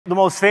The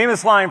most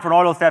famous line for an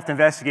auto theft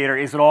investigator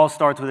is it all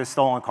starts with a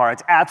stolen car.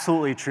 It's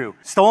absolutely true.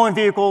 Stolen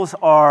vehicles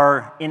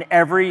are in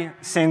every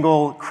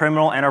single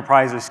criminal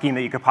enterprise or scheme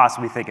that you could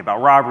possibly think about.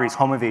 Robberies,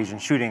 home invasion,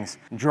 shootings,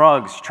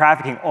 drugs,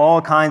 trafficking,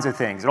 all kinds of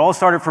things. It all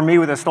started for me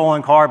with a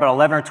stolen car about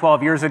 11 or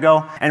 12 years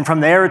ago, and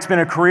from there it's been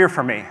a career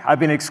for me. I've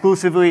been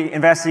exclusively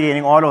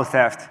investigating auto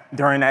theft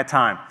during that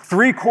time.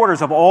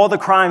 3/4 of all the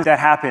crimes that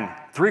happen,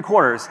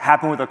 3/4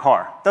 happen with a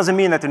car. Doesn't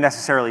mean that they're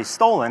necessarily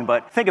stolen,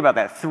 but think about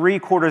that.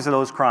 3/4 of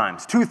those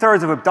crimes.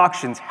 2/3 of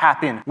abductions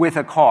happen with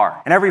a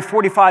car. And every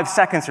 45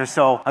 seconds or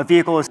so, a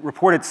vehicle is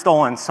reported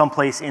stolen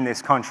someplace in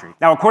this country.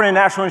 Now, according to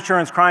the National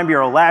Insurance Crime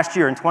Bureau, last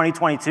year in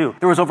 2022,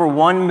 there was over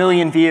 1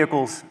 million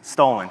vehicles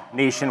stolen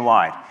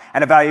nationwide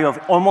at a value of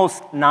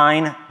almost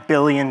 $9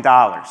 billion.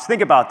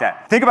 Think about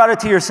that. Think about it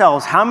to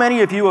yourselves. How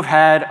many of you have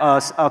had a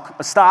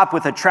stop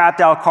with a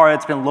trapped out car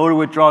that's been loaded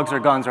with drugs or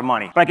guns or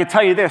money? But I can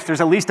tell you this,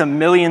 there's at least 1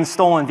 million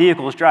stolen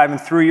vehicles driving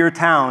through your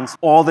towns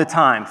all the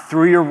time,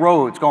 through your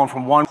roads, going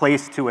from one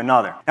place to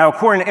another. Now,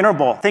 according to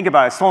Interpol, think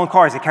about it, stolen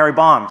cars, they carry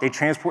bombs, they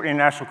transport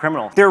international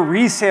criminals. Their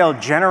resale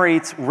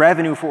generates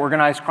revenue for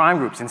organized crime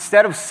groups.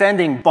 Instead of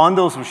sending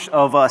bundles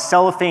of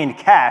cellophane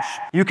cash,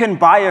 you can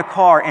buy a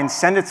car and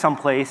send it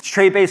someplace,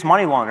 trade-based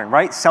money laundering,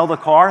 right? Sell the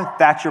car,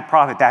 that's your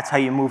profit. That's how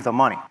you move the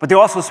money. But they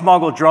also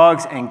smuggle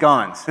drugs and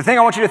guns. The thing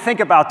I want you to think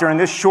about during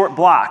this short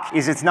block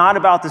is it's not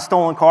about the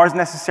stolen cars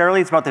necessarily,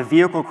 it's about the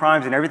vehicle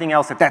crimes and everything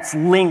else that's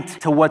linked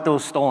to what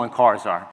those stolen cars are.